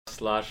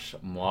dostlar,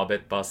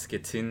 Muhabbet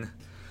Basket'in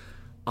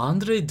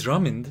Andre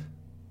Drummond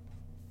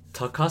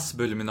takas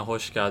bölümüne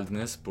hoş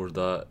geldiniz.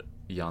 Burada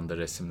yanda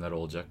resimler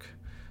olacak.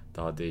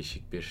 Daha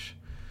değişik bir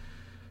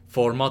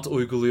format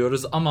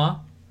uyguluyoruz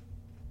ama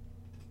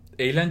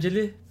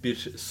eğlenceli bir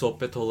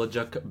sohbet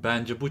olacak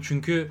bence bu.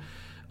 Çünkü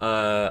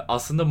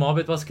aslında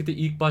Muhabbet Basket'e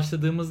ilk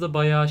başladığımızda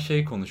bayağı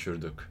şey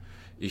konuşurduk.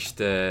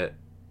 İşte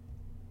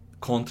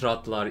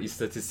kontratlar,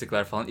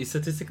 istatistikler falan.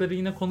 İstatistikleri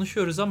yine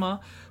konuşuyoruz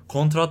ama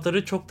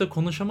kontratları çok da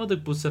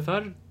konuşamadık bu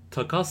sefer.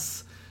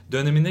 Takas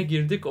dönemine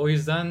girdik. O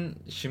yüzden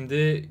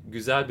şimdi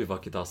güzel bir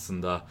vakit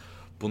aslında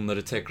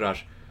bunları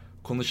tekrar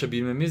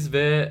konuşabilmemiz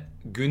ve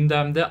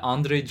gündemde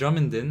Andre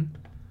Drummond'in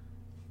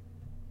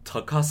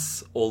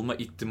takas olma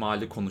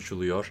ihtimali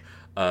konuşuluyor.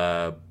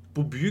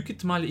 Bu büyük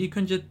ihtimalle ilk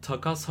önce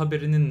takas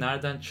haberinin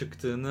nereden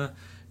çıktığını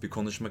bir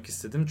konuşmak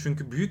istedim.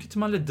 Çünkü büyük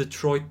ihtimalle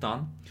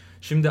Detroit'tan.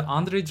 Şimdi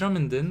Andre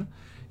Drummond'in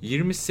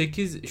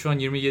 28, şu an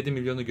 27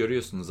 milyonu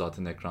görüyorsunuz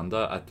zaten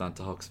ekranda.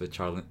 Atlanta Hawks ve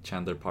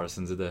Chandler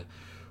Parsons'ı da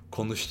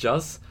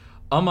konuşacağız.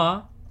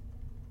 Ama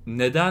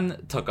neden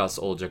takas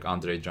olacak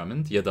Andre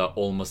Drummond ya da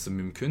olması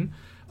mümkün?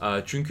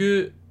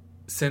 Çünkü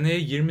seneye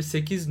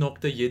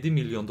 28.7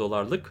 milyon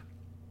dolarlık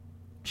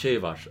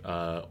şey var.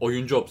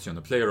 Oyuncu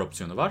opsiyonu, player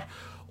opsiyonu var.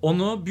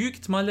 Onu büyük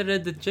ihtimalle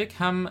reddedecek.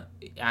 Hem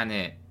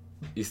yani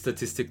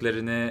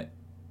istatistiklerini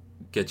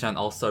geçen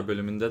All-Star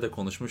bölümünde de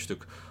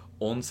konuşmuştuk.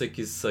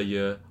 18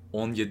 sayı,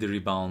 17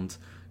 rebound,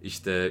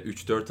 işte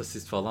 3-4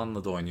 asist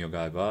falanla da oynuyor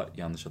galiba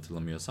yanlış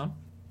hatırlamıyorsam.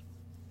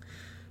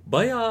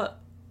 Bayağı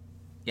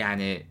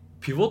yani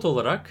pivot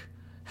olarak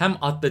hem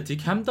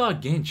atletik hem daha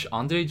genç.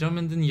 Andre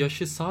Drummond'un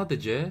yaşı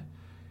sadece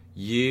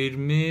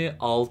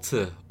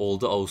 26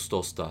 oldu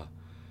Ağustos'ta.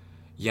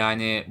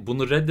 Yani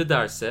bunu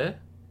reddederse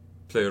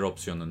player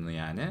opsiyonunu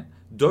yani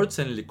 4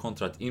 senelik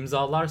kontrat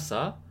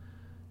imzalarsa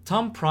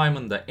tam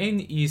prime'ında en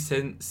iyi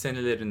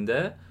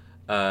senelerinde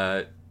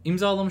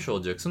imzalamış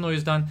olacaksın. O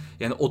yüzden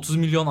yani 30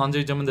 milyon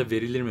Andre Drummond'a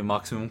verilir mi?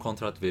 Maksimum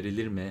kontrat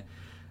verilir mi?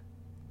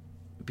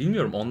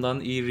 Bilmiyorum. Ondan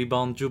iyi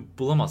reboundcu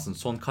bulamazsın.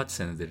 Son kaç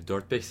senedir?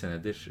 4-5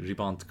 senedir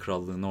rebound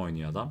krallığını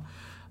oynuyor adam.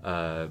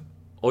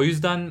 O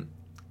yüzden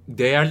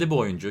değerli bir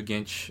oyuncu.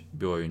 Genç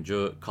bir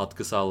oyuncu.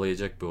 Katkı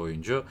sağlayacak bir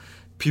oyuncu.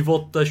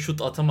 Pivotta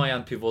şut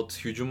atamayan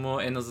pivot.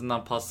 Hücumu en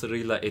azından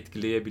paslarıyla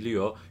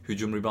etkileyebiliyor.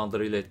 Hücum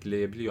reboundlarıyla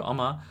etkileyebiliyor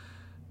ama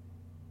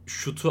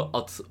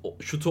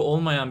şutu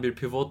olmayan bir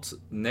pivot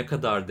ne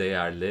kadar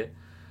değerli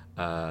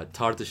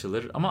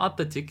tartışılır. Ama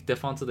atletik,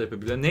 defansı da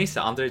yapabiliyor.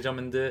 Neyse, Andre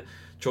Drummond'ı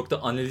çok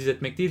da analiz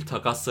etmek değil,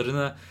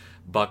 takaslarına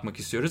bakmak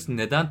istiyoruz.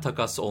 Neden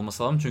takas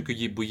olması lazım?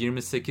 Çünkü bu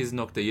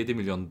 28.7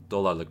 milyon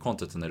dolarlık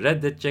kontratını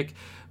reddedecek,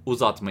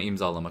 uzatma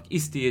imzalamak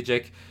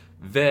isteyecek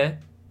ve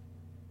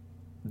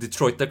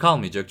Detroit'te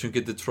kalmayacak.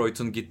 Çünkü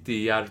Detroit'un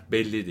gittiği yer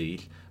belli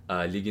değil.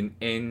 Ligin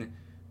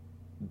en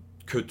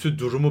kötü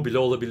durumu bile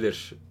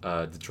olabilir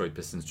Detroit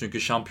Pistons.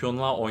 Çünkü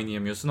şampiyonluğa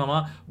oynayamıyorsun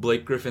ama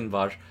Blake Griffin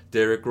var,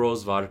 Derrick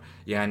Rose var.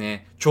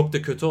 Yani çok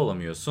da kötü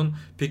olamıyorsun.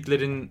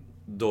 Picklerin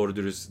doğru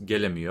dürüst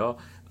gelemiyor.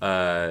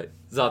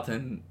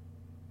 Zaten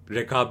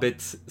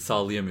rekabet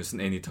sağlayamıyorsun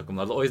en iyi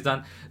takımlarla. O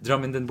yüzden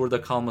Drummond'un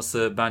burada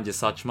kalması bence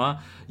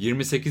saçma.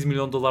 28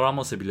 milyon dolar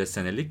almasa bile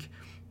senelik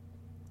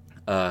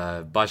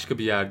başka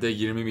bir yerde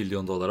 20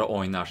 milyon dolara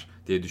oynar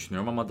diye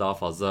düşünüyorum ama daha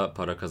fazla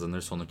para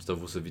kazanır. Sonuçta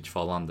Vucevic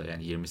falan da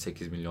yani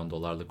 28 milyon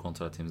dolarlık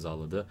kontrat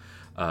imzaladı.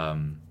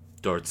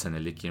 4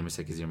 senelik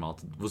 28-26.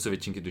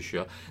 Vucevic'inki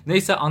düşüyor.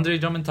 Neyse,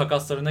 Andre Drummond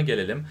takaslarına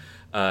gelelim.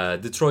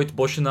 Detroit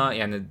boşuna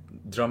yani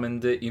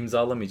Drummond'ı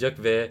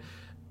imzalamayacak ve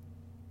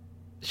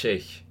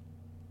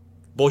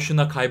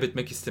boşuna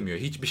kaybetmek istemiyor.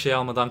 Hiçbir şey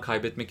almadan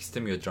kaybetmek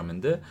istemiyor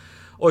Drummond'ı.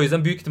 O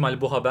yüzden büyük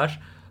ihtimalle bu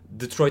haber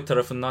Detroit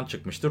tarafından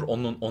çıkmıştır.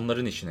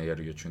 Onların işine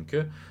yarıyor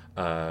çünkü.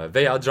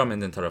 Veya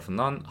Drummond'in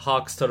tarafından,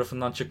 Hawks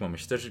tarafından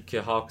çıkmamıştır ki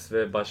Hawks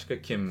ve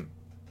başka kim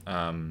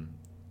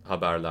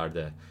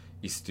haberlerde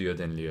istiyor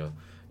deniliyor.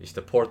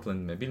 İşte Portland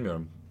mi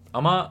bilmiyorum.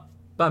 Ama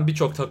ben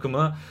birçok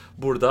takımı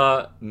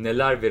burada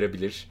neler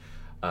verebilir,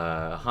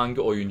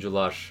 hangi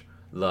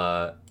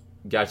oyuncularla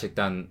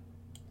gerçekten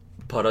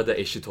para da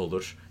eşit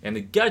olur.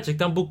 Yani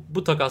gerçekten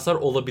bu takaslar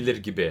olabilir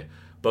gibi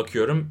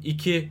bakıyorum.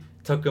 İki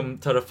takım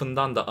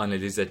tarafından da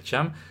analiz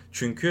edeceğim.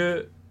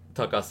 Çünkü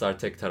takaslar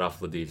tek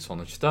taraflı değil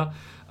sonuçta.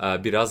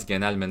 Biraz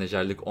genel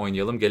menajerlik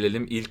oynayalım.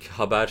 Gelelim ilk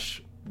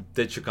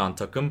haberde çıkan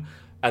takım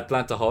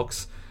Atlanta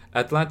Hawks.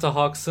 Atlanta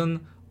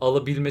Hawks'ın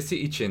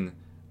alabilmesi için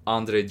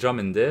Andre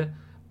Drummond'ı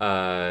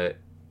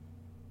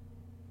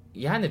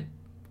yani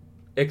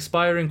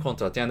expiring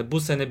kontrat, yani bu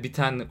sene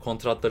biten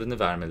kontratlarını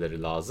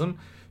vermeleri lazım.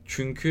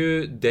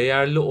 Çünkü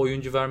değerli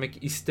oyuncu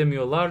vermek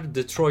istemiyorlar.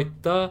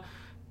 Detroit'ta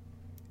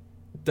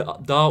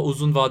daha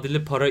uzun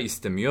vadeli para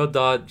istemiyor.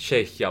 Daha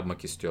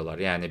yapmak istiyorlar.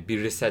 Yani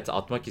bir reset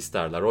atmak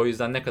isterler. O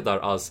yüzden ne kadar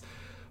az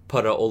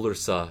para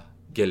olursa,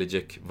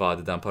 gelecek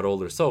vadeden para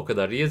olursa o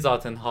kadar iyi.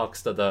 Zaten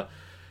Hawks'ta da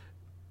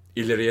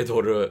ileriye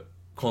doğru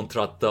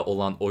kontratta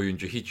olan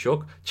oyuncu hiç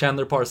yok.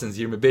 Chandler Parsons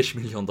 25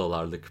 milyon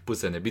dolarlık bu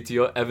sene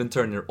bitiyor. Evan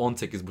Turner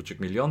 18,5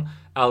 milyon.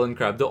 Allen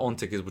Crabbe de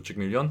 18,5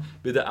 milyon.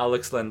 Bir de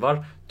Alex Len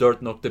var.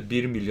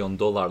 4,1 milyon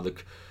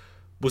dolarlık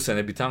Bu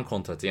sene biten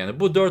kontratı. Yani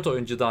bu 4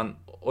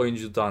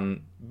 oyuncudan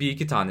bir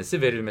iki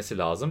tanesi verilmesi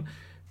lazım.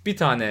 Bir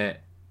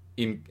tane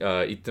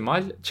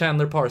ihtimal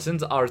Chandler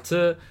Parsons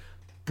artı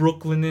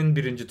Brooklyn'in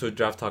birinci tur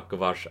draft hakkı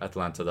var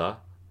Atlanta'da.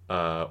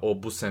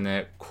 O bu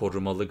sene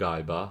korumalı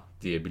galiba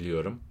diye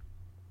biliyorum.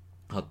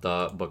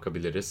 Hatta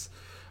bakabiliriz.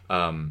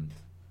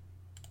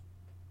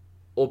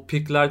 O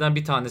picklerden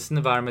bir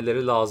tanesini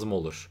vermeleri lazım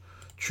olur.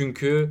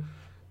 Çünkü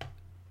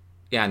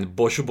yani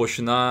boşu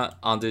boşuna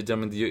Andre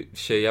Drummond'u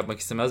şey yapmak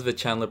istemez ve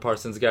Chandler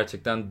Parsons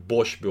gerçekten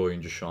boş bir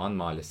oyuncu şu an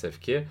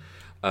maalesef ki.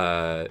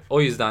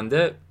 O yüzden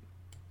de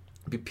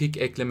bir pick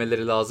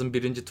eklemeleri lazım.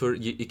 Birinci tur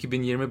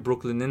 2020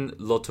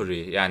 Brooklyn'in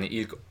lottery, yani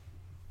ilk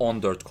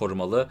 14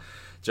 korumalı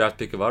draft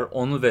pick'i var.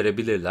 Onu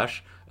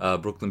verebilirler.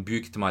 Brooklyn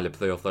büyük ihtimalle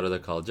playoff'lara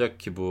da kalacak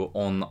ki bu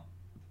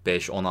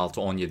 15,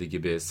 16, 17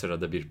 gibi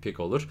sırada bir pick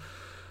olur.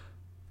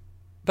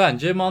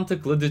 Bence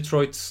mantıklı.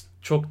 Detroit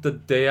çok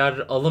da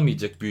değer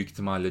alamayacak büyük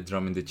ihtimalle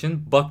Drummond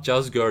için.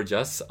 Bakacağız,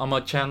 göreceğiz.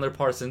 Ama Chandler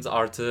Parsons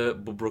artı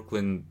bu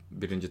Brooklyn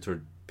birinci tur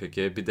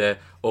peki. Bir de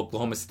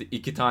Oklahoma City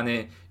 2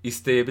 tane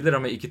isteyebilir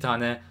ama 2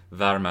 tane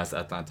vermez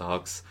Atlanta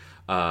Hawks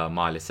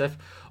maalesef.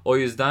 O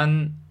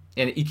yüzden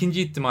yani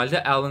ikinci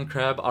ihtimalde Alan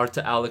Crabb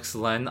artı Alex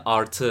Len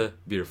artı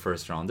bir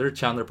first rounder.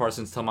 Chandler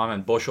Parsons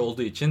tamamen boş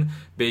olduğu için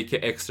belki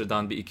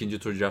ekstradan bir ikinci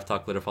tur draft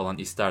hakları falan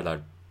isterler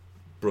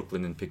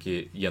Brooklyn'in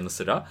peki yanı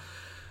sıra.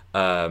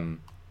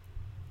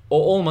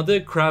 O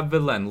olmadı, Crabb ve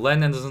Len.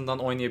 Len en azından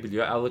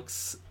oynayabiliyor.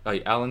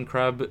 Alan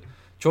Crabb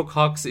çok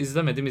Hawks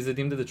izlemedim.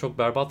 İzlediğimde de çok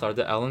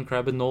berbatlardı. Alan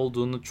Crabb'in ne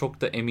olduğunu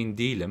çok da emin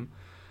değilim.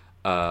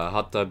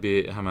 Hatta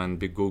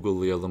hemen bir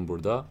Google'layalım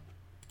burada.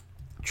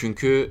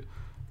 Çünkü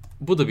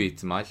bu da bir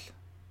ihtimal.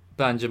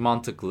 Bence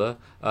mantıklı.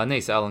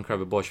 Neyse, Alan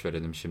Crabb'i boş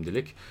verelim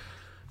şimdilik.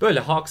 Böyle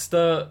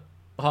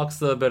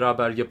Hawks'la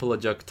beraber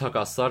yapılacak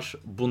takaslar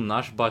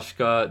bunlar.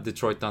 Başka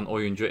Detroit'ten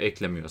oyuncu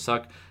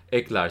eklemiyorsak,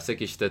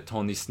 eklersek işte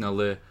Tony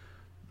Snell'ı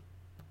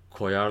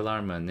koyarlar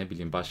mı, ne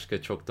bileyim,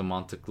 başka çok da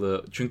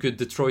mantıklı. Çünkü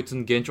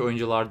Detroit'in genç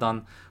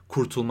oyunculardan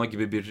kurtulma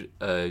gibi bir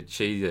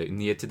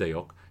niyeti de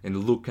yok.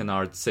 Yani Luke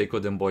Kennard,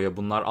 Seiko Demboya,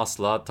 bunlar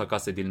asla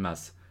takas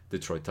edilmez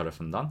Detroit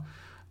tarafından.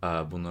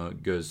 Bunu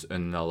göz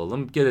önüne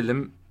alalım.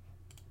 Gelelim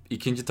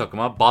ikinci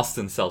takıma,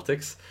 Boston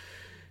Celtics.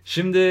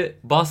 Şimdi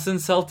Boston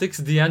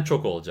Celtics diyen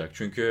çok olacak.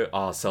 Çünkü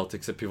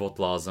Celtics'e pivot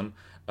lazım.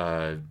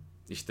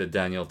 İşte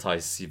Daniel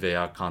Tice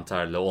veya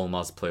Kanter'le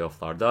olmaz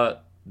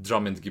playoff'larda.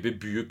 Drummond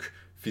gibi büyük,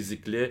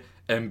 fizikli,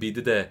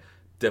 Embiid'i de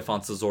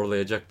defansı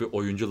zorlayacak bir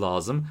oyuncu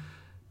lazım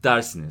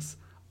dersiniz.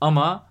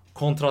 Ama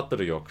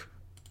kontratları yok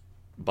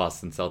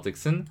Boston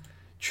Celtics'in.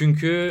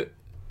 Çünkü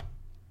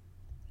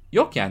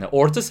yok yani,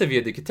 orta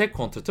seviyedeki tek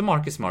kontratı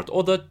Marcus Smart.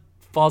 O da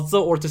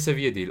fazla orta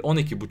seviye değil.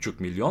 12,5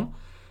 milyon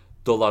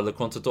dolarlık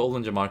kontratı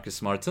olunca Marcus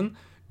Smart'ın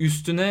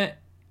üstüne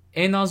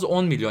en az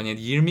 10 milyon,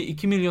 yani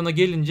 22 milyona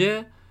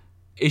gelince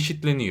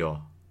eşitleniyor.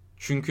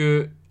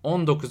 Çünkü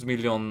 19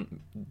 milyon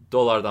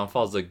dolardan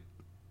fazla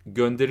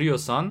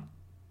gönderiyorsan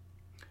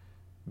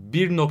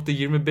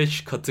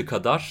 1.25 katı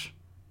kadar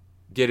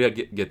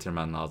geri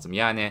getirmen lazım.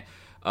 Yani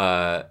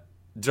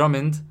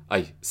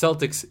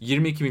Celtics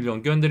 22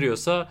 milyon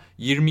gönderiyorsa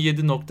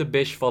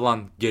 27.5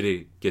 falan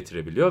geri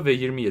getirebiliyor ve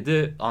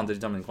 27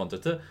 Andre Drummond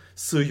kontratı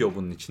sığıyor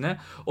bunun içine.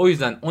 O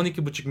yüzden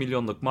 12,5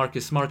 milyonluk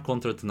Marcus Smart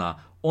kontratına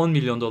 10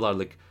 milyon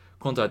dolarlık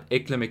kontrat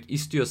eklemek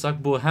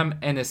istiyorsak, bu hem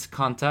Enes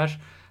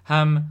Kanter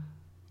hem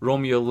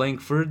Romeo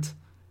Langford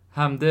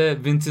hem de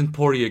Vincent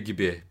Poirier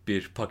gibi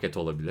bir paket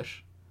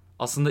olabilir.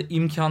 Aslında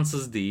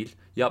imkansız değil.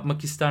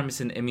 Yapmak ister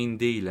misin emin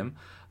değilim.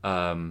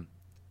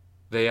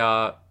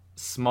 Veya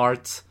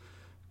Smart,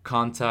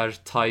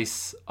 Kanter,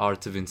 Tice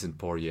artı Vincent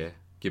Poirier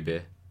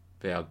gibi,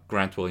 veya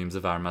Grant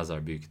Williams'ı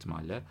vermezler büyük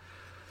ihtimalle.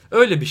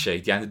 Öyle bir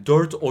şey. Yani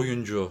 4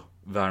 oyuncu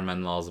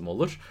vermen lazım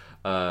olur.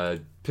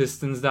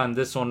 Pistons'den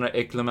de sonra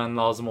eklemen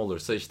lazım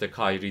olursa işte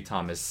Kyrie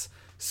Thomas,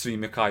 Svi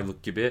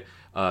Mikhailuk gibi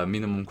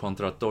minimum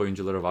kontratta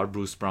oyuncuları var.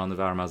 Bruce Brown'ı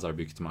vermezler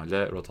büyük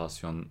ihtimalle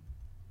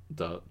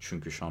rotasyonda,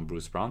 çünkü şu an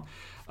Bruce Brown.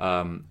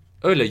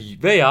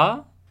 Öyle,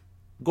 veya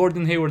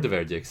Gordon Hayward'ı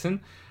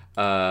vereceksin.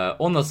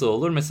 O nasıl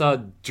olur?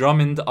 Mesela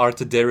Drummond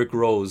artı Derrick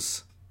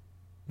Rose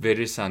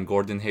verirsen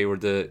Gordon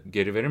Hayward'ı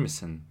geri verir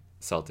misin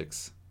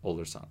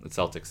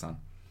Celtics'ten?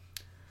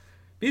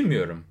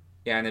 Bilmiyorum.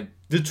 Yani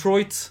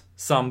Detroit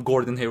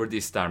Gordon Hayward'ı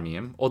ister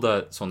miyim? O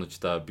da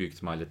sonuçta büyük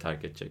ihtimalle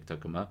terk edecek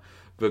takımı.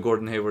 Ve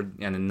Gordon Hayward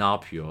yani ne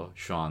yapıyor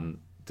şu an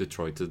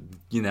Detroit'ı?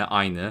 Yine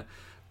aynı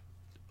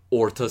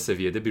orta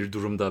seviyede bir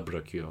durumda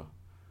bırakıyor.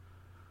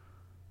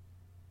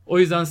 O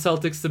yüzden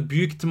Celtics'te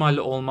büyük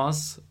ihtimalle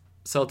olmaz.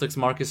 Celtics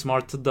Marcus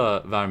Smart'ı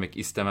da vermek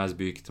istemez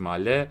büyük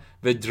ihtimalle.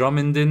 Ve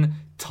Drummond'in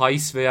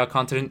Tice veya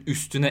Kanter'in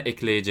üstüne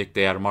ekleyecek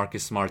değer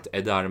Marcus Smart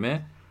eder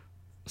mi?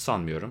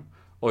 Sanmıyorum.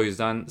 O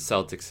yüzden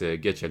Celtics'e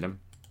geçelim.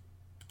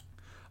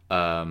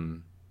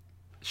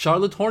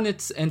 Charlotte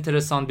Hornets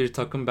enteresan bir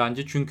takım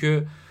bence.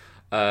 Çünkü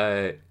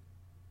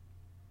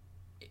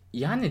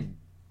yani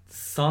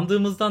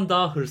sandığımızdan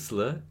daha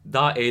hırslı,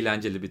 daha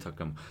eğlenceli bir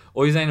takım.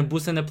 O yüzden yani bu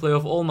sene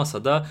playoff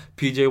olmasa da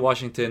PJ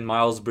Washington,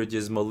 Miles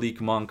Bridges,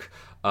 Malik Monk,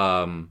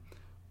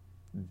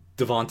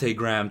 Devontae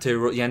Graham,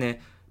 yani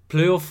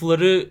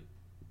playoff'ları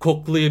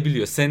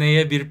koklayabiliyor.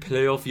 Seneye bir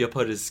playoff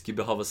yaparız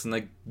gibi havasına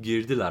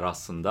girdiler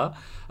aslında.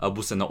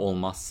 Bu sene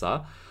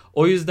olmazsa.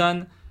 O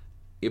yüzden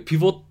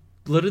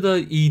pivotları da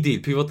iyi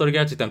değil. Pivotları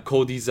gerçekten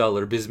Cody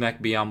Zeller,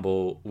 Bismack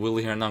Biyombo,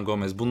 Willy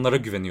Hernangomez, bunlara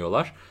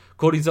güveniyorlar.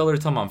 Cody Zeller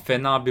tamam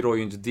fena bir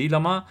oyuncu değil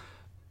ama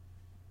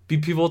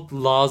bir pivot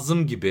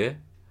lazım gibi.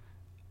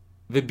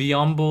 Ve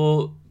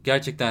Biyombo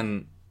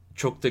gerçekten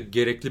çok da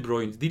gerekli bir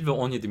oyuncu değil ve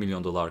 17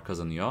 milyon dolar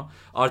kazanıyor.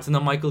 Artına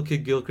Michael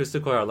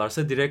Kidd-Gilchrist'i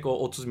koyarlarsa direkt o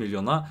 30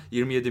 milyona,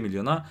 27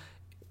 milyona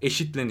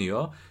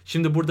eşitleniyor.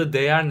 Şimdi burada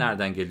değer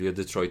nereden geliyor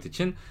Detroit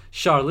için?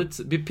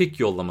 Charlotte bir pick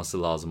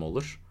yollaması lazım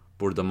olur.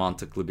 Burada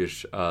mantıklı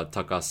bir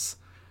takas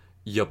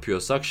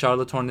yapıyorsak.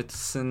 Charlotte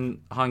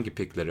Hornets'in hangi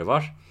pickleri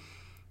var?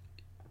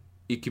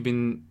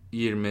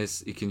 2020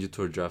 ikinci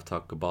tur draft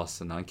hakkı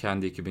Boston'dan.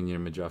 Kendi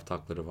 2020 draft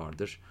hakları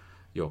vardır.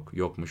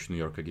 Yokmuş,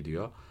 New York'a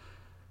gidiyor.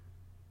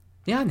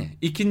 Yani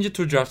ikinci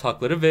tur draft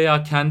hakları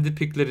veya kendi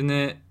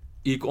picklerini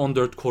ilk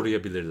 14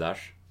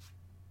 koruyabilirler.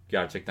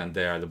 Gerçekten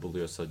değerli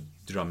buluyorsa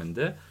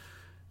Drummond'ı.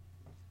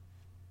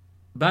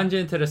 Bence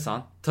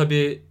enteresan.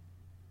 Tabii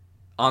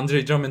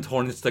Andre Drummond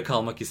Hornets'te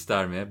kalmak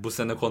ister mi? Bu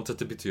sene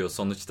kontratı bitiyor.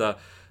 Sonuçta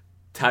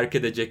terk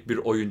edecek bir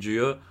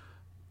oyuncuyu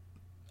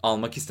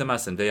almak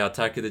istemezsin veya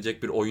terk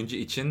edecek bir oyuncu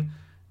için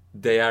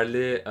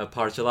değerli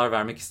parçalar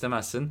vermek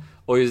istemezsin.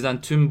 O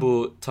yüzden tüm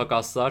bu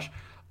takaslar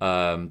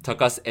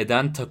takas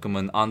eden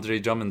takımın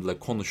Andre Drummond'la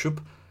konuşup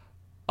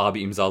abi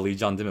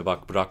imzalayacaksın değil mi?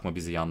 Bak bırakma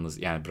bizi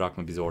yalnız, yani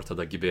bırakma bizi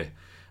ortada gibi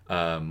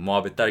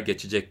muhabbetler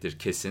geçecektir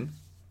kesin.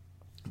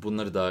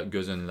 Bunları da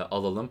göz önüne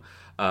alalım.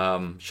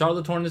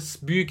 Charlotte Hornets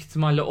büyük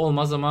ihtimalle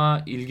olmaz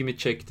ama ilgimi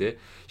çekti.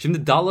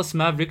 Şimdi Dallas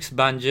Mavericks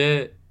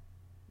bence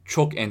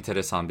çok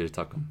enteresan bir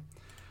takım.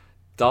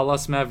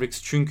 Dallas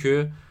Mavericks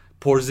çünkü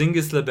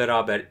Porzingis'le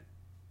beraber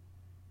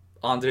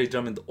Andre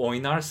Drummond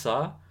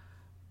oynarsa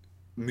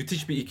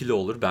müthiş bir ikili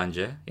olur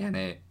bence.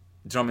 Yani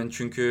Drummond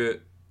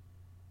çünkü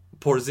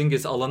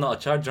Porzingis alanı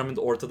açar, Drummond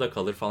ortada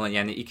kalır falan.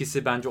 Yani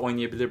ikisi bence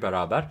oynayabilir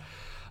beraber.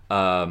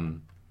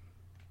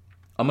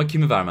 Ama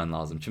kimi vermen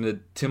lazım? Şimdi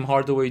Tim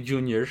Hardaway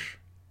Jr.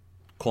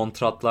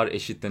 kontratlar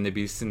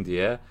eşitlenebilsin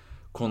diye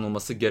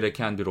konulması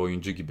gereken bir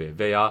oyuncu gibi.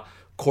 Veya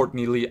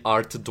Courtney Lee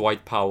artı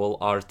Dwight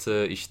Powell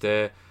artı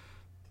işte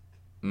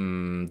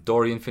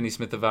Dorian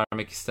Finney-Smith'ı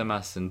vermek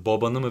istemezsin.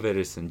 Boban'ı mı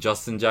verirsin?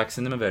 Justin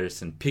Jackson'ı mı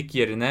verirsin? Pick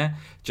yerine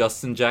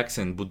Justin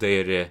Jackson bu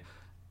değeri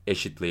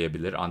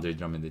eşitleyebilir Andre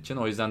Drummond için.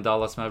 O yüzden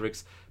Dallas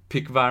Mavericks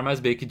pick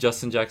vermez. Belki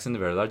Justin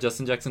Jackson'ı verirler.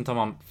 Justin Jackson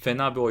tamam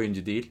fena bir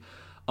oyuncu değil.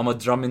 Ama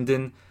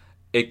Drummond'in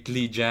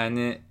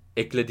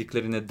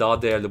eklediklerini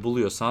daha değerli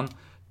buluyorsan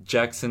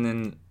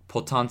Jackson'ın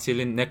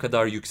potansiyelin ne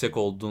kadar yüksek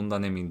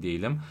olduğundan emin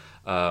değilim.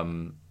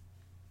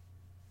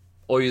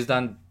 O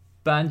yüzden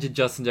bence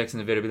Justin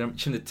Jackson'ı verebilirim.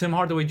 Şimdi Tim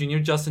Hardaway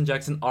Jr., Justin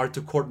Jackson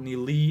artı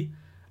Courtney Lee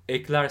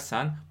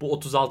eklersen bu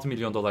 36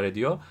 milyon dolar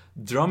ediyor.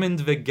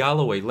 Drummond ve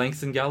Galloway,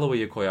 Langston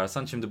Galloway'i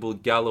koyarsan şimdi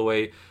bu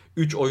Galloway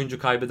 3 oyuncu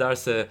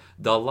kaybederse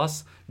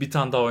Dallas bir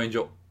tane daha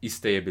oyuncu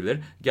isteyebilir.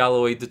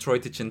 Galloway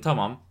Detroit için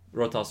tamam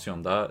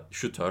rotasyonda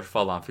şutör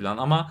falan filan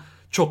ama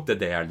çok da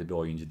değerli bir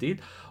oyuncu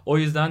değil. O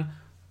yüzden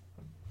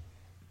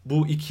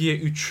bu 2'ye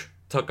 3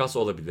 takas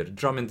olabilir.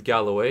 Drummond,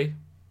 Galloway,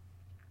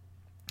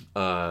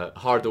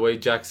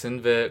 Hardaway,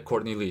 Jackson ve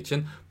Courtney Lee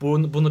için.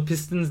 Bunu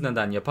Pistons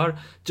neden yapar?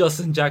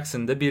 Justin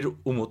Jackson'da bir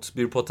umut,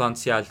 bir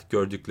potansiyel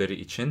gördükleri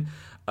için.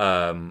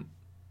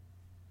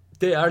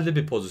 Değerli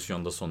bir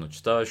pozisyonda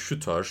sonuçta.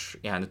 Şutör,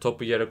 yani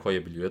topu yere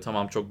koyabiliyor.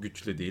 Tamam çok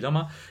güçlü değil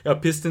ama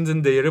ya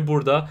Pistons'ın değeri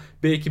burada.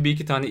 Belki bir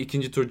iki tane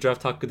ikinci tur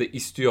draft hakkı da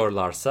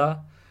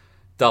istiyorlarsa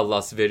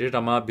Dallas verir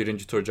ama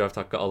birinci tur draft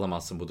hakkı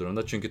alamazsın bu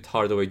durumda. Çünkü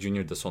Hardaway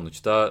Jr. de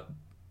sonuçta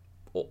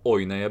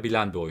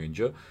oynayabilen bir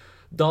oyuncu.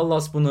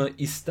 Dallas bunu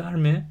ister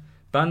mi?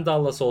 Ben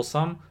Dallas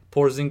olsam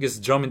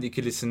Porzingis-Drummond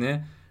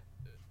ikilisini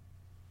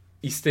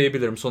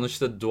isteyebilirim.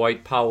 Sonuçta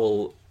Dwight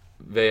Powell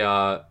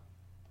veya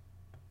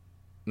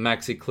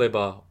Maxi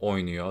Kleber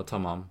oynuyor.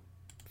 Tamam.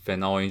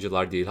 Fena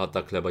oyuncular değil.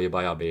 Hatta Kleber'ı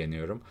bayağı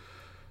beğeniyorum.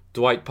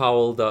 Dwight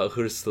Powell da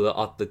hırslı,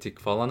 atletik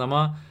falan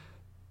ama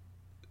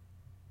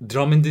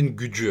Drummond'in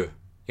gücü,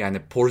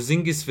 yani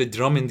Porzingis ve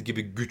Drummond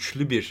gibi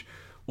güçlü bir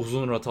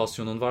uzun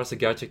rotasyonun varsa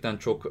gerçekten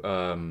çok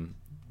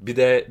bir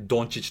de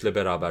Doncic'le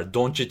beraber.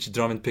 Doncic,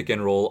 Drummond pick and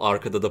roll.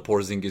 Arkada da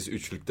Porzingis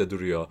üçlükte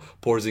duruyor.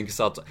 Porzingis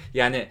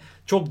yani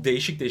çok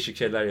değişik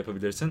şeyler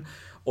yapabilirsin.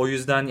 O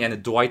yüzden yani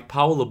Dwight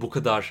Powell'ı bu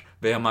kadar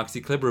veya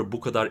Maxi Kleber'ı bu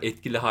kadar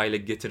etkili hale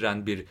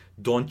getiren bir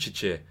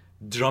Doncic'i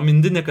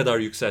Drummond'ı ne kadar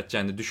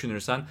yükselteceğini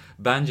düşünürsen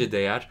bence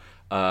değer.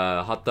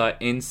 Hatta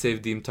en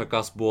sevdiğim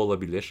takas bu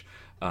olabilir.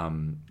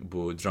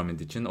 Bu Drummond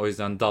için. O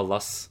yüzden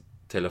Dallas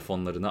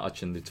telefonlarını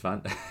açın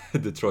lütfen.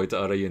 Detroit'i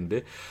arayın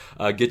bir.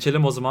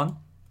 Geçelim o zaman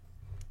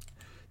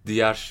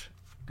diğer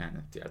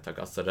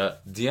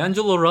takaslara.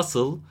 D'Angelo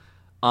Russell,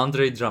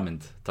 Andre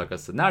Drummond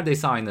takası.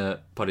 Neredeyse aynı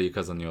parayı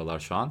kazanıyorlar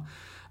şu an.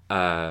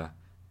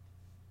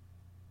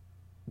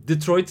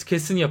 Detroit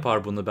kesin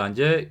yapar bunu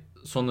bence.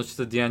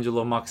 Sonuçta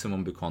D'Angelo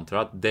maksimum bir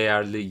kontrat.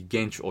 Değerli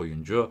genç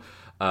oyuncu.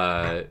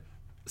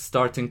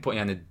 starting point,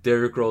 yani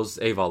Derrick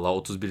Rose eyvallah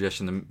 31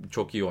 yaşında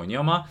çok iyi oynuyor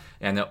ama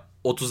yani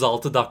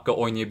 36 dakika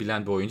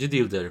oynayabilen bir oyuncu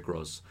değil Derrick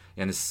Rose.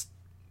 Yani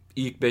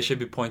ilk 5'e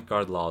bir point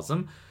guard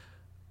lazım.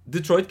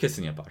 Detroit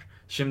kesin yapar.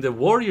 Şimdi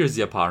Warriors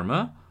yapar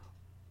mı?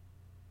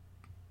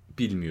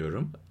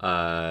 Bilmiyorum.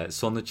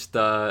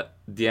 Sonuçta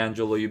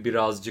D'Angelo'yu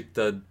birazcık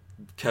da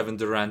Kevin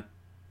Durant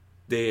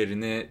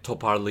değerini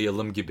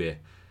toparlayalım gibi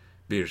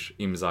bir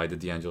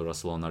imzaydı D'Angelo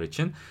Russell onlar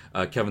için.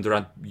 Kevin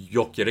Durant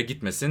yok yere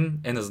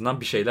gitmesin. En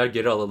azından bir şeyler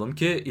geri alalım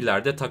ki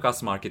ileride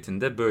takas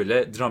marketinde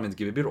böyle Drummond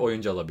gibi bir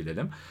oyuncu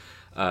alabilelim.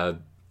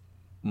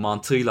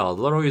 Mantığıyla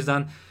aldılar. O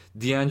yüzden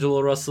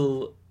D'Angelo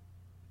Russell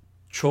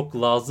çok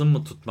lazım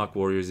mı tutmak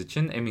Warriors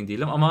için emin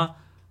değilim ama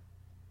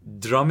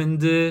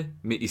Drummond'ı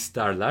mi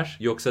isterler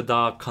yoksa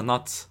daha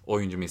kanat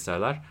oyuncu mu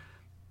isterler?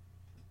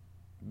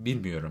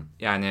 Bilmiyorum.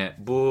 Yani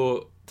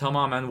bu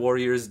tamamen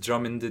Warriors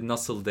Drummond'ı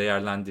nasıl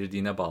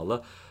değerlendirdiğine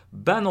bağlı.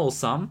 Ben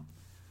olsam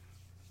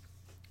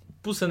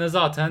bu sene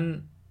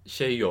zaten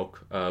şey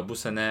yok. Bu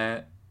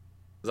sene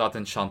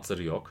zaten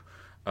şansları yok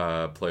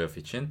playoff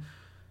için.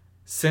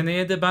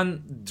 Seneye de ben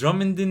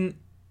Drummond'ın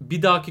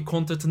bir dahaki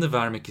kontratını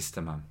vermek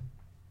istemem.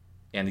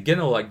 Yani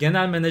genel olarak,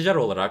 genel menajer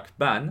olarak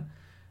ben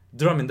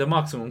Drummond'a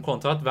maksimum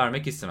kontrat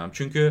vermek istemem.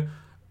 Çünkü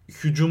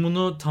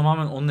hücumunu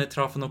tamamen onun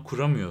etrafına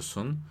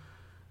kuramıyorsun.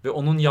 Ve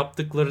onun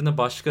yaptıklarını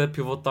başka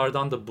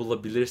pivotlardan da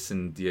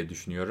bulabilirsin diye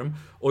düşünüyorum.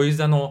 O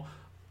yüzden o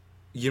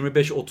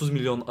 25-30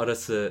 milyon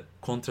arası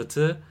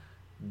kontratı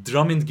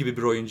Drummond gibi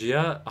bir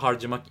oyuncuya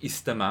harcamak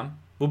istemem.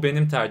 Bu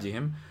benim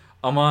tercihim.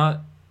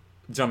 Ama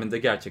Drummond da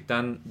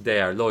gerçekten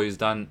değerli. O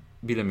yüzden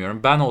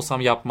bilemiyorum. Ben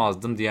olsam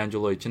yapmazdım.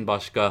 D'Angelo için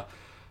başka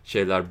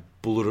şeyler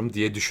bulurum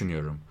diye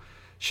düşünüyorum.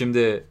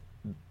 Şimdi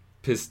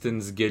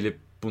Pistons gelip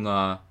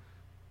buna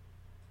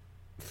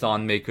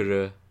Thon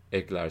Maker'ı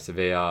eklerse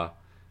veya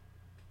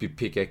bir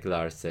pick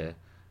eklerse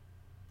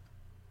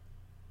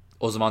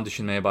o zaman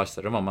düşünmeye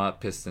başlarım ama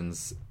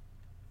Pistons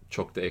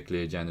çok da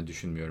ekleyeceğini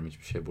düşünmüyorum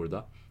hiçbir şey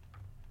burada.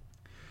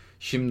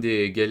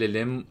 Şimdi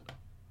gelelim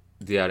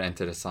diğer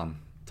enteresan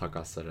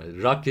takaslara.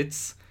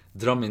 Rockets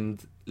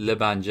Drummond'le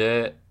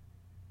bence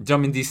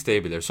Drummond'ı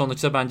isteyebilir.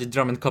 Sonuçta bence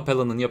Drummond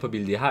Capella'nın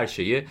yapabildiği her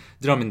şeyi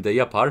Drummond da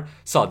yapar.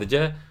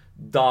 Sadece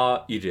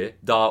daha iri,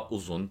 daha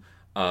uzun,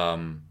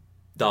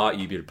 daha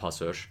iyi bir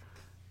pasör.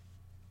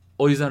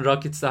 O yüzden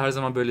Rockets de her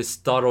zaman böyle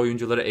star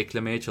oyuncuları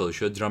eklemeye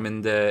çalışıyor.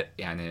 Drummond de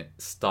yani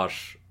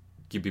star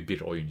gibi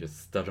bir oyuncu.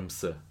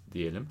 Starımsı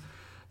diyelim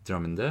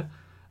Drummond'e.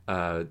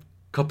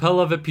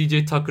 Capella ve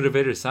PJ Tucker'ı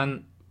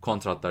verirsen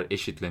kontratlar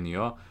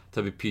eşitleniyor.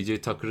 Tabii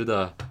PJ Tucker'ı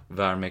da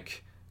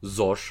vermek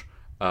zor.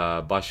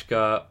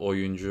 Başka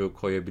oyuncu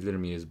koyabilir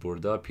miyiz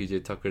burada?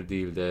 PJ Tucker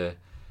değil de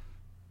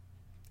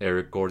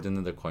Eric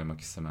Gordon'ı da koymak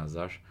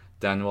istemezler.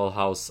 Danuel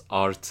House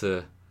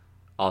artı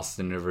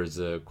Austin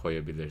Rivers'ı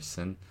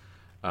koyabilirsin.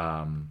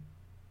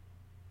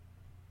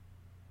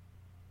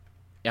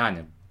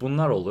 Yani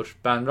bunlar olur.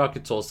 Ben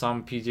Rockets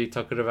olsam PJ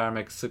Tucker'ı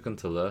vermek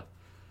sıkıntılı.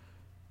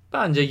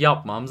 Bence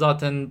yapmam.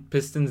 Zaten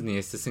Pistons niye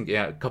istesin ki?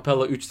 Yani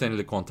Capella 3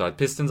 senelik kontrat.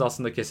 Pistons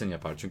aslında kesin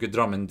yapar. Çünkü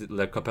Drummond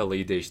ile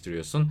Capella'yı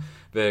değiştiriyorsun.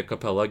 Ve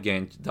Capella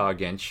genç, daha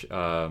genç.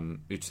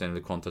 3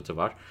 senelik kontratı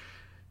var.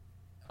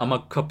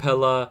 Ama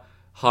Capella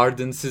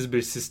Harden'siz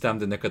bir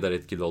sistemde ne kadar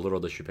etkili olur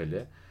o da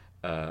şüpheli.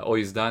 O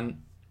yüzden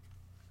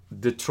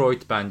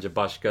Detroit bence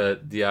başka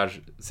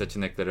diğer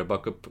seçeneklere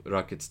bakıp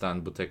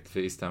Rockets'ten bu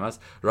teklifi istemez.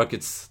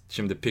 Rockets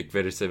şimdi pick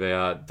verirse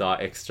veya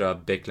daha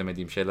ekstra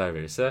beklemediğim şeyler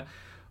verirse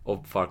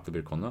o farklı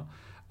bir konu.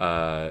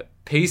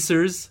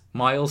 Pacers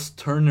Miles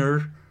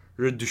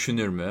Turner'ı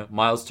düşünür mü?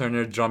 Miles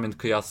Turner Drummond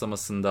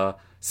kıyaslamasında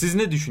siz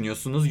ne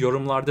düşünüyorsunuz?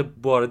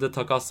 Yorumlarda bu arada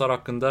takaslar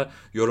hakkında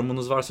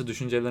yorumunuz varsa,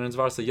 düşünceleriniz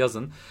varsa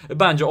yazın.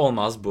 Bence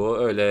olmaz bu.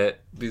 Öyle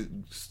bir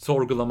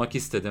sorgulamak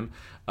istedim.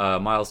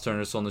 Miles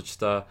Turner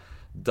sonuçta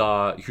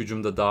daha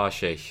hücumda daha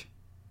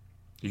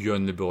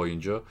yönlü bir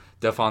oyuncu.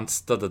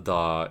 Defansta da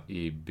daha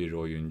iyi bir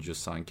oyuncu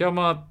sanki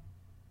ama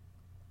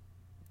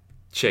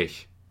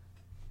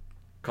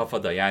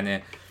kafada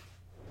yani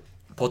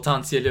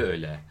potansiyeli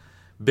öyle.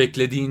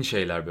 Beklediğin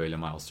şeyler böyle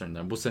Miles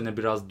Turner'dan. Bu sene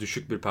biraz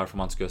düşük bir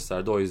performans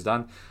gösterdi. O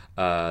yüzden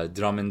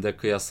Drummond'e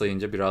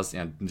kıyaslayınca biraz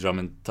yani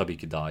Drummond tabii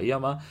ki daha iyi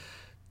ama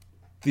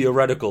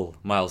theoretical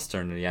Miles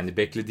Turner yani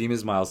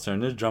beklediğimiz Miles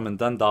Turner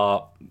Drummond'dan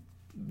daha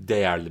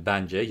değerli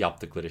bence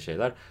yaptıkları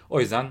şeyler. O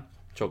yüzden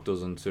çok da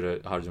uzun süre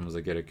harcamamıza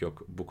gerek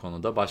yok bu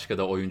konuda. Başka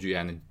da oyuncu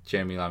yani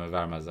Jeremy Lam'e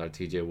vermezler.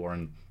 TJ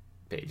Warren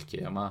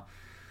belki ama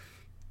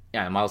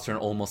yani Miles Turner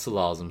olması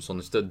lazım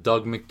sonuçta.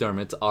 Doug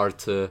McDermott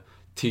artı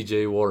TJ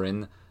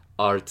Warren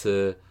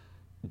artı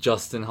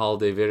Justin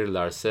Holiday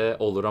verirlerse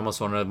olur ama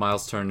sonra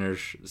Miles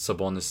Turner,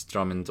 Sabonis,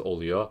 Drummond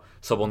oluyor.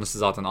 Sabonis'i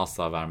zaten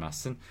asla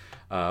vermezsin.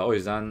 O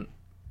yüzden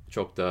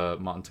çok da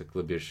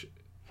mantıklı bir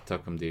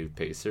takım değil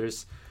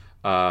Pacers.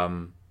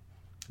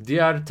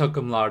 Diğer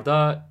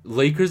takımlarda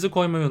Lakers'ı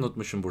koymayı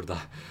unutmuşum burada.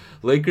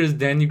 Lakers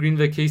Danny Green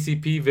ve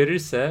KCP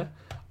verirse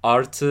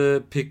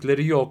artı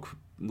pickleri yok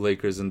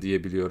Lakers'ın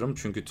diyebiliyorum.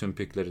 Çünkü tüm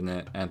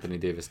picklerini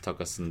Anthony Davis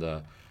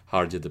takasında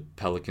harcadı.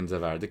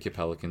 Pelicans'e verdi ki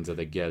Pelicans'e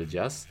de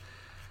geleceğiz.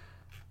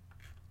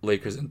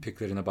 Lakers'ın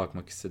picklerine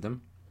bakmak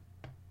istedim.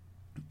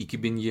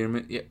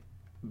 2020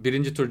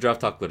 birinci tur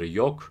draft hakları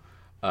yok.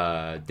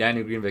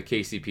 Danny Green ve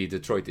KCP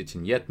Detroit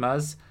için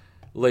yetmez.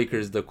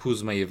 Lakers da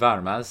Kuzma'yı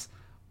vermez.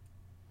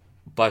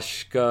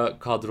 Başka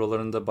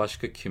kadrolarında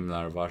başka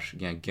kimler var?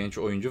 Yani genç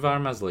oyuncu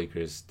vermez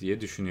Lakers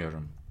diye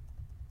düşünüyorum.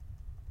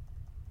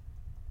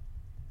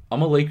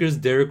 Ama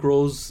Lakers Derrick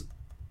Rose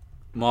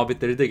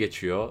muhabbetleri de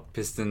geçiyor.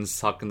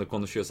 Pistons hakkında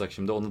konuşuyorsak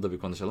şimdi onu da bir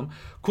konuşalım.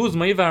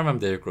 Kuzma'yı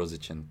vermem Derrick Rose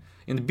için.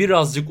 Yani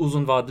birazcık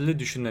uzun vadeli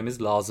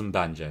düşünmemiz lazım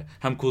bence.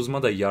 Hem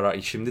Kuzma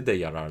da şimdi de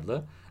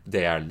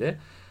değerli.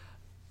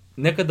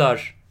 Ne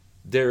kadar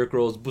Derrick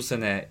Rose bu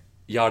sene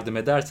yardım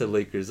ederse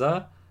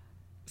Lakers'a,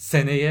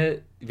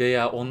 seneye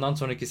veya ondan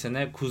sonraki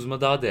sene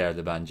Kuzma daha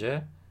değerli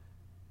bence.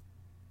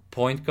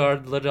 Point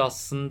guardları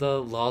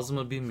aslında lazım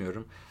mı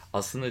bilmiyorum.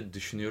 Aslında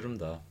düşünüyorum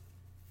da.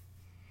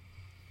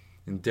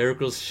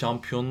 Derrick Rose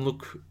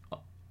şampiyonluk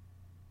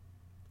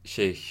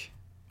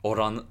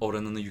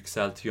oranını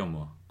yükseltiyor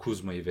mu?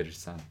 Kuzma'yı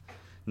verirsen.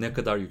 Ne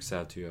kadar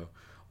yükseltiyor?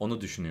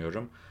 Onu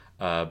düşünüyorum.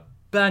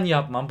 Ben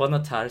yapmam.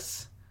 Bana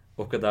ters.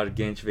 O kadar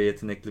genç ve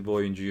yetenekli bir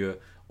oyuncuyu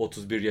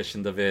 31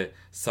 yaşında ve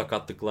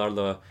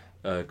sakatlıklarla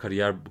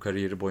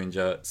kariyeri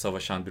boyunca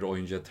savaşan bir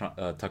oyuncuya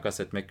takas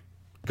etmek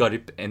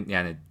garip,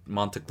 yani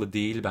mantıklı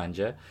değil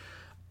bence.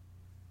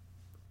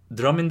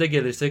 Drummond'a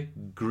gelirsek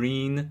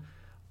Green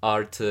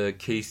artı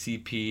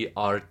KCP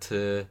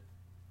artı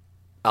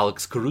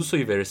Alex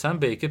Caruso'yu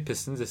verirsen belki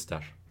Pistons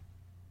ister.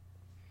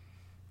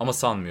 Ama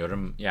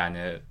sanmıyorum.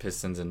 Yani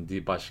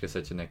Pistons'ın başka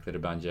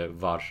seçenekleri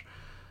bence var.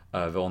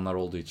 Ve onlar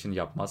olduğu için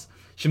yapmaz.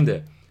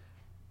 Şimdi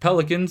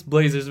Pelicans,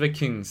 Blazers ve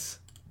Kings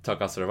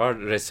takasları var.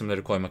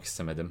 Resimleri koymak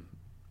istemedim.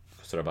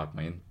 Kusura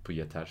bakmayın. Bu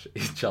yeter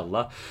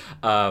inşallah.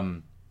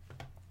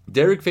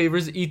 Derek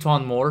Favors,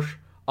 Eton Moore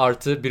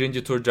artı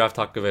birinci tur draft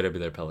hakkı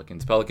verebilir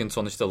Pelicans. Pelicans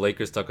sonuçta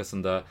Lakers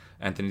takasında,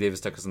 Anthony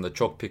Davis takasında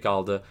çok pick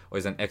aldı. O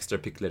yüzden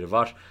ekstra pickleri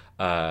var.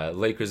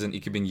 Lakers'ın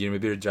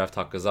 2021 draft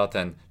hakkı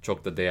zaten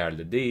çok da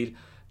değerli değil.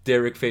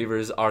 Derek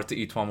Favors artı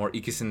Eton Moore,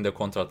 ikisinin de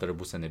kontratları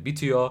bu sene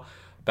bitiyor.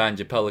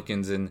 Bence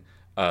Pelicans'ın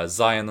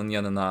Zion'ın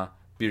yanına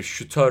bir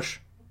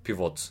şutör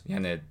pivot,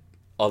 yani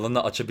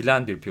alanı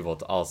açabilen bir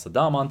pivot alsa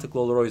daha mantıklı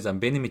olur. O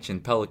yüzden benim için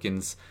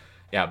Pelicans,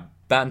 ya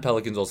ben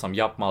Pelicans olsam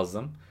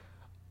yapmazdım.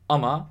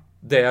 Ama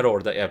değer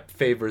orada. Eğer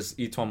Favors,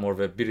 Eton Moore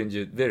ve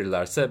birinci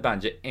verirlerse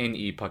bence en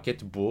iyi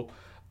paket bu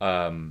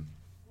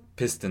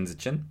Pistons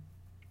için.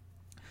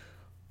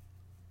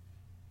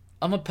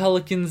 Ama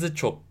Pelicans'e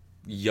çok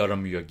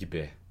yaramıyor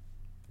gibi.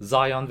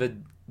 Zion ve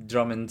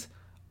Drummond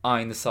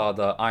aynı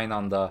sahada, aynı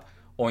anda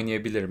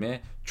oynayabilir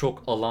mi?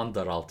 Çok alan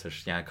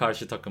daraltır. Yani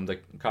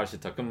karşı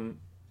takım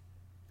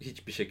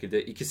hiçbir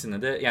şekilde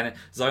ikisine de, yani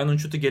Zion'un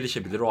şutu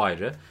gelişebilir, o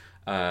ayrı.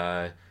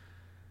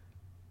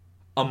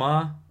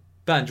 Ama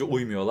bence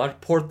uymuyorlar.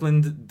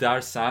 Portland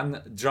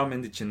dersen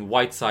Drummond için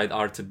Whiteside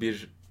artı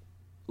bir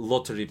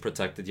lottery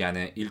protected,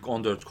 yani ilk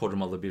 14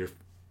 korumalı bir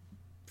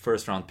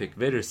first round pick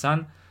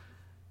verirsen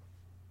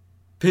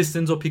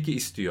Pistons o pick'i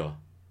istiyor.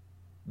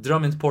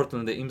 Drummond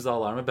Portland'da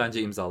imzalar mı?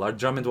 Bence imzalar.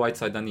 Drummond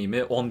Whiteside'dan iyi mi?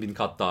 10.000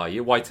 kat daha iyi.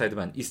 Whiteside'ı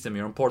ben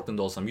istemiyorum.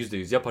 Portland'da olsam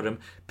 %100 yaparım.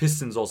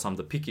 Pistons olsam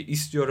da pick'i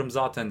istiyorum.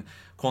 Zaten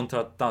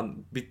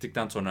kontrattan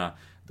bittikten sonra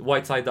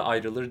Whiteside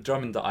ayrılır,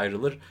 Drummond da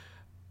ayrılır.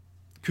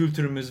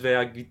 Kültürümüz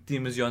veya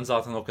gittiğimiz yön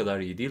zaten o kadar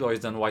iyi değil. O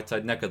yüzden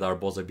Whiteside ne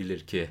kadar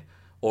bozabilir ki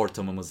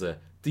ortamımızı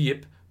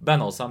deyip ben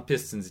olsam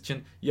Pistons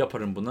için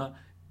yaparım bunu.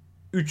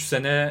 3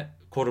 sene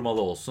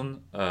korumalı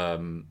olsun.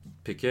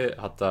 Peki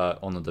hatta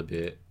onu da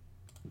bir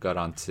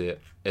garanti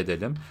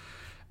edelim.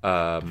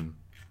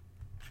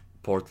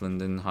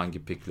 Portland'ın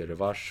hangi pickleri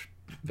var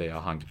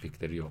veya hangi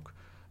pickleri yok.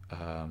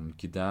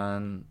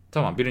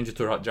 Tamam, birinci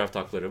tur draft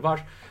hakları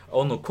var.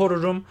 Onu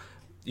korurum.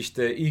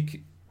 İşte ilk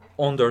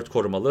 14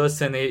 korumalı,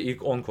 seneye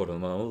ilk 10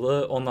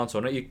 korumalı, ondan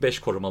sonra ilk 5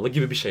 korumalı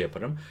gibi bir şey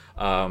yaparım.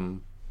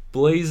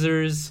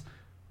 Blazers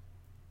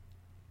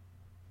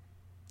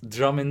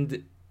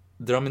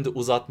Drummond'ı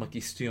uzatmak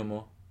istiyor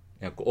mu?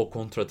 Yani o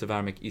kontratı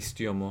vermek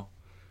istiyor mu?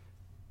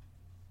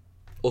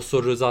 O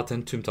soru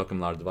zaten tüm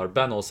takımlarda var.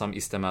 Ben olsam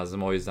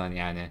istemezdim. O yüzden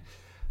yani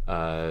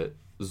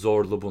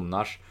zorlu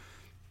bunlar.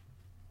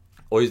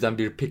 O yüzden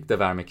bir pick de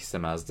vermek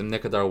istemezdim.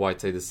 Ne kadar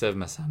Whiteside'ı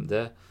sevmesem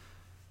de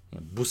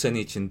bu sene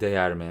için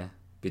değer mi?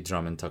 Bir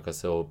Drummond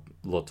takası, o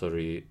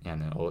lottery,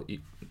 yani o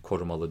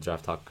korumalı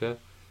draft hakkı.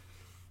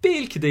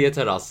 Belki de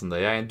yeter aslında.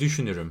 Yani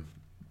düşünürüm.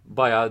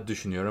 Bayağı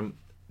düşünüyorum.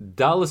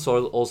 Dallas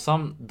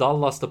olsam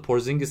Dallas'ta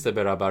Porzingis'le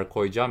beraber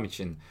koyacağım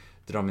için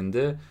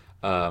Drummond'ı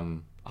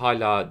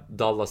hala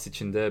Dallas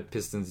içinde,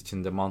 Pistons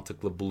içinde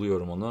mantıklı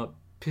buluyorum onu.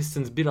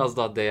 Pistons biraz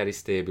daha değer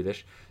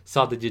isteyebilir.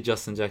 Sadece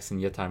Justin Jackson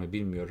yeter mi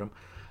bilmiyorum.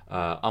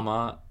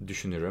 Ama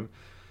düşünürüm.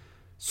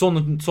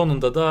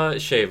 Sonunda da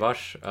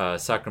var.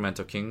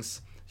 Sacramento Kings.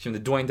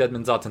 Şimdi Dwayne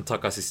Dedmon zaten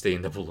takas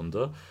isteğinde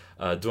bulundu.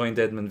 Dwayne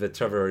Dedmon ve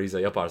Trevor Ariza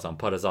yaparsan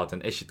para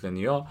zaten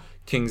eşitleniyor.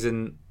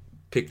 Kings'in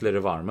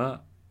pickleri var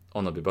mı?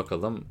 Ona bir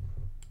bakalım.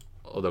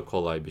 O da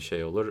kolay bir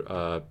şey olur.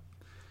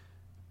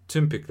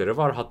 tüm pickleri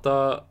var.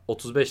 Hatta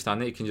 35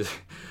 tane ikinci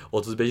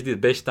 35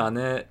 değil 5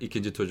 tane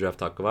ikinci tur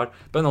draft hakkı var.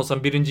 Ben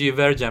olsam birinciyi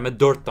vereceğime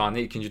 4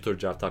 tane ikinci tur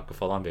draft hakkı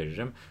falan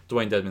veririm.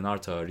 Dwayne Dedmon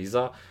artı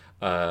Ariza.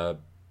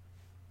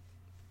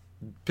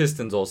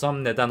 Pistons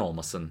olsam neden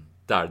olmasın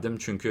derdim.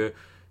 Çünkü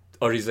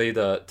Ariza'yı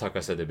da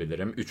takas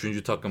edebilirim.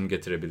 Üçüncü takım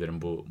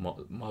getirebilirim bu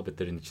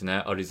muhabbetlerin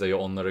içine. Ariza'yı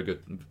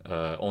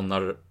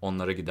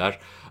onlara gider.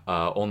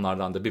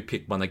 Onlardan da bir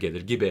pick bana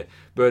gelir gibi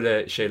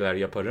böyle şeyler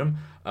yaparım.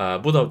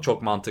 Bu da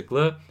çok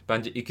mantıklı.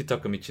 Bence iki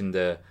takım için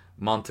de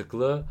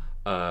mantıklı.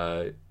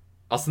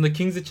 Aslında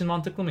Kings için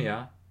mantıklı mı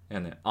ya?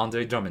 Yani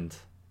Andre Drummond,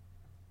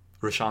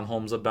 Richaun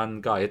Holmes'a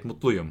ben gayet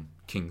mutluyum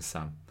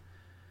Kings'em.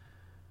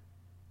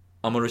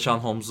 Ama Richaun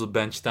Holmes'u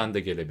bench'ten de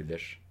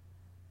gelebilir.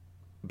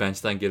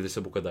 Bench'ten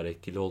gelirse bu kadar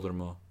etkili olur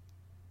mu?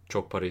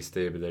 Çok para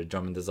isteyebilir.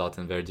 Drummond'ı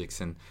zaten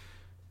vereceksin.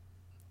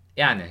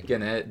 Yani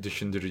gene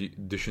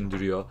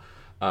düşündürüyor.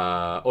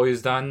 O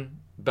yüzden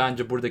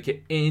bence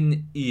buradaki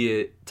en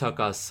iyi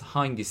takas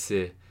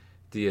hangisi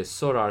diye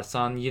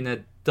sorarsan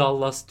yine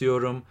Dallas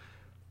diyorum.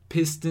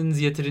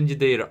 Pistons yeterince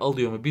değeri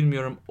alıyor mu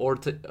bilmiyorum.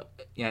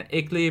 Yani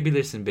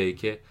ekleyebilirsin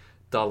belki.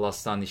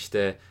 Dallas'tan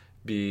işte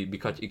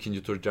birkaç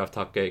ikinci tur draft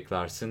hakkı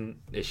eklersin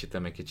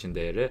eşitlemek için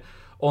değeri.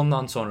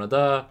 Ondan sonra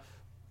da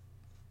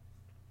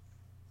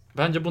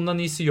bence bundan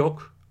iyisi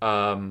yok.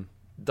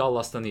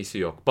 Dallas'tan iyisi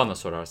yok bana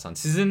sorarsan.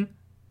 Sizin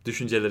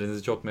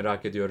düşüncelerinizi çok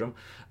merak ediyorum.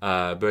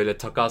 Böyle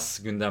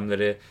takas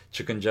gündemleri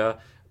çıkınca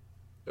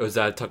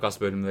özel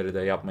takas bölümleri de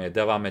yapmaya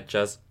devam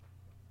edeceğiz.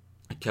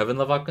 Kevin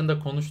Love hakkında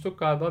konuştuk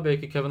galiba.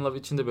 Belki Kevin Love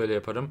için de böyle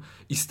yaparım.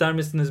 İster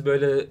misiniz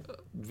böyle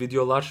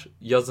videolar?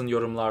 Yazın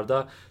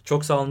yorumlarda.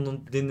 Çok sağ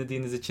olun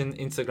dinlediğiniz için.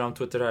 Instagram,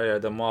 Twitter her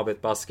yerde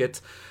muhabbet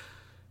basket.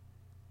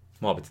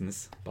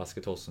 Muhabbetiniz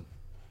basket olsun.